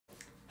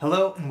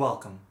Hello and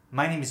welcome.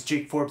 My name is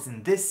Jake Forbes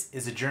and this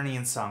is A Journey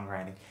in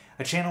Songwriting,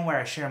 a channel where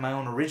I share my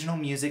own original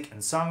music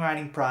and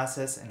songwriting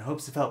process in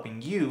hopes of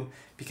helping you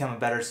become a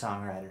better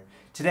songwriter.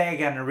 Today I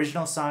got an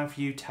original song for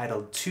you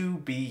titled To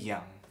Be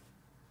Young.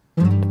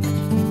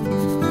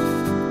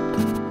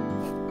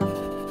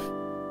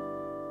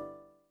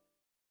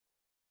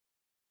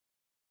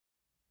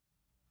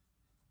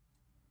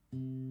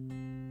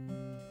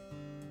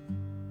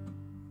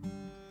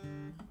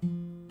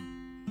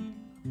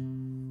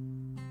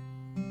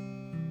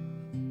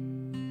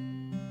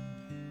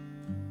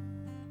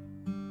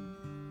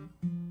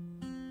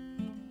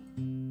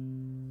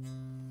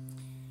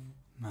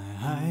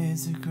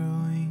 Eyes are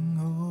growing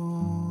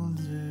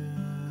older,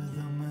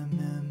 though my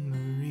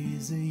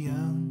memories are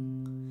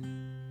young.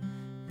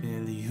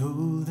 Barely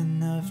old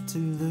enough to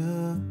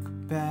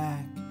look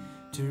back,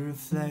 to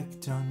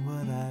reflect on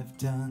what I've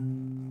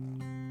done.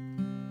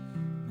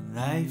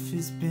 My life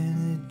has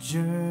been a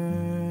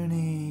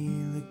journey,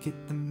 look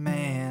at the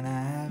man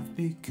I have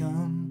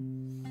become.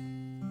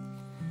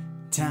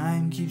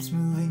 Time keeps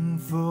moving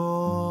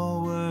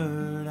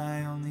forward,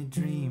 I only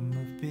dream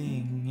of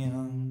being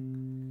young.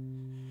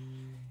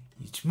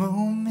 Each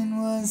moment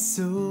was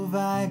so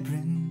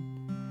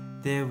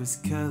vibrant, there was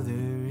color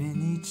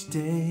in each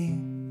day.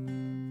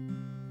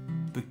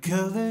 But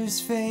colors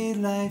fade,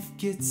 life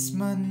gets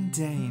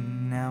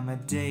mundane, now my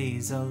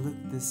days all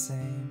look the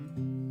same.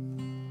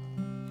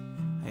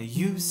 I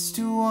used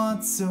to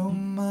want so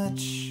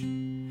much,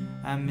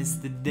 I miss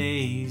the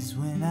days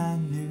when I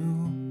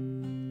knew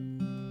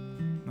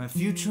my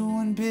future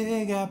one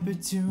big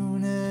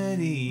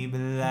opportunity,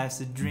 but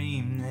life's a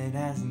dream that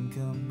hasn't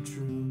come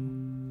true.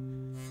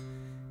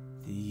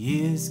 The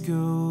years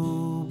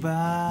go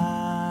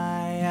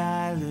by,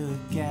 I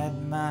look at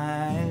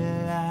my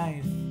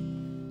life,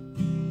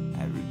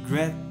 I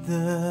regret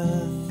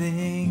the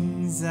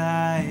things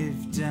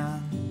I've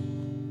done.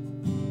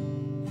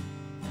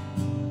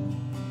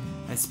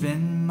 I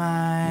spend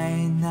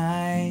my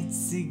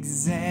nights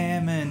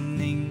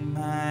examining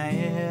my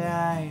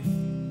life,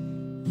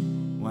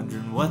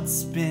 wondering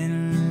what's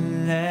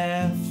been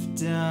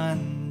left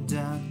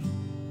undone.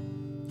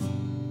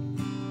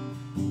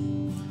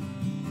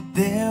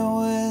 There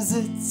was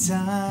a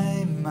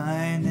time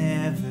I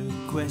never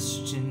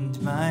questioned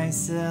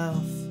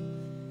myself,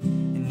 I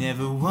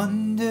never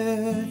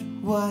wondered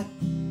what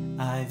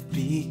I've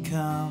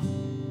become.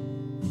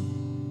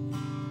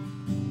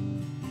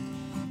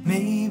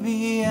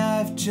 Maybe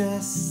I've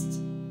just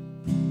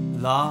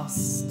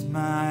lost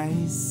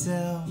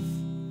myself,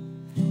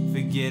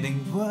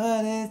 forgetting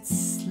what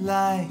it's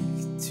like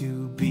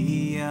to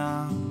be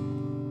young.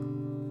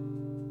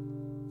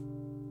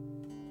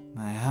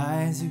 My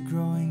eyes are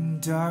growing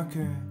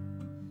darker,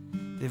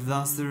 they've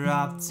lost their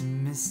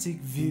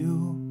optimistic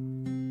view.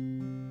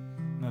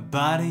 My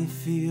body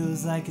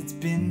feels like it's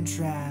been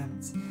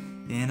trapped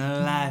in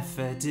a life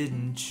I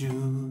didn't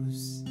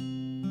choose.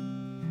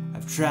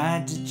 I've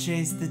tried to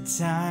chase the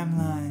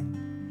timeline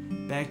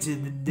back to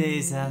the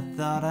days I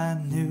thought I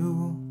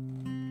knew,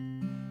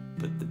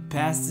 but the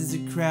past is a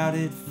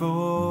crowded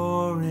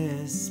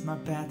forest, my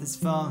path is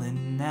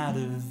falling out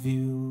of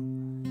view.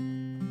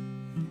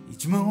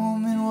 Each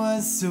moment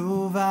was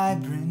so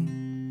vibrant,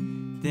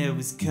 there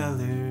was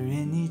color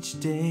in each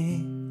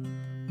day.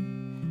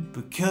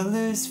 But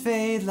colors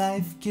fade,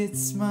 life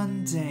gets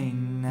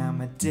mundane, now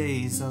my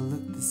days all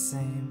look the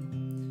same.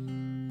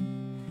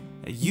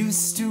 I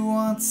used to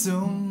want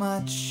so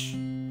much,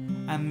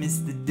 I miss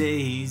the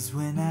days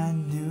when I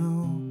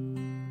knew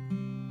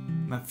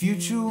my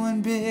future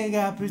one big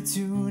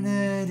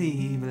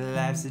opportunity, but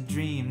life's a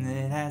dream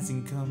that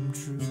hasn't come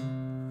true.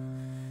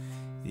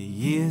 The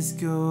years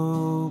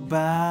go by,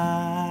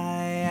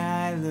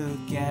 I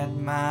look at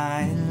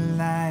my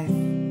life,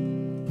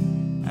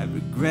 I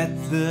regret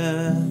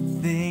the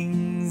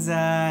things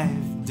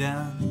I've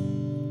done.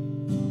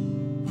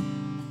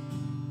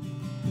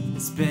 I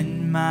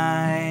spend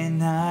my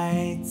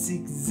nights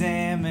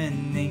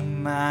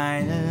examining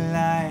my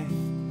life,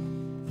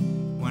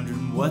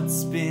 wondering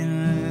what's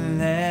been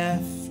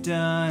left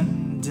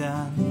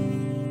undone.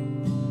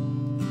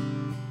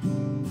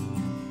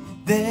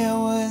 There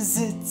was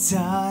a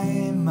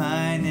time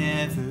I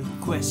never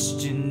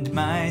questioned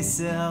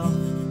myself,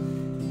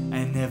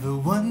 I never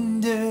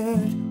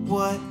wondered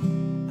what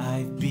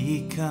I've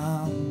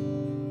become.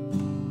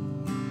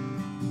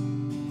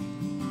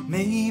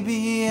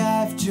 Maybe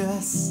I've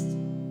just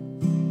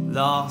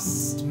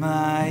lost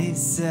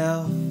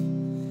myself,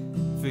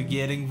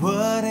 forgetting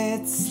what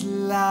it's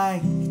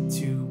like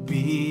to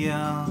be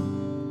young.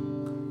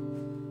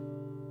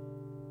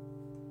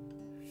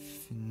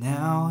 For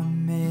now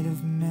I'm made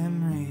of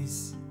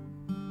memories,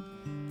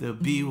 they'll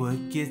be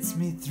what gets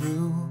me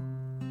through.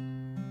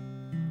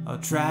 I'll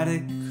try to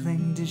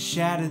cling to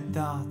shattered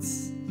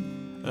thoughts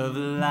of a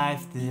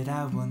life that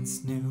I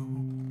once knew.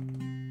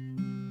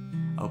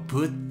 I'll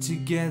put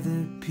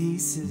together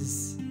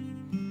pieces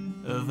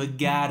of a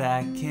God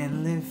I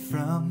can't live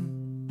from.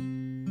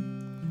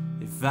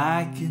 If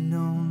I can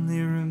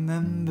only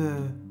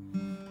remember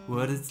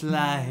what it's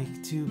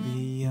like to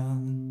be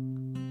young.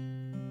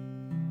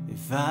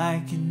 If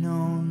I can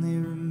only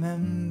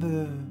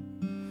remember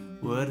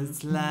what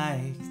it's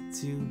like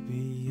to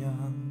be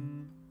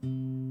young.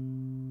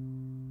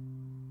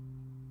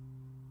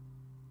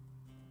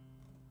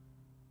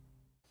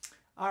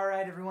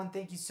 Alright everyone,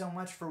 thank you so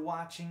much for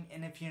watching,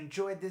 and if you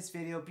enjoyed this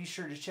video, be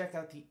sure to check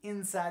out the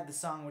inside the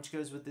song which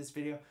goes with this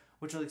video,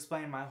 which will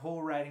explain my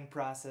whole writing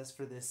process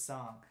for this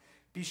song.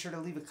 Be sure to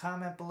leave a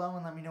comment below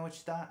and let me know what you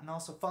thought, and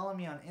also follow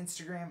me on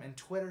Instagram and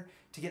Twitter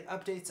to get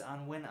updates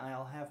on when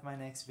I'll have my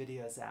next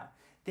videos out.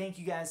 Thank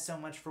you guys so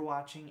much for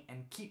watching,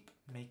 and keep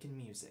making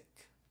music.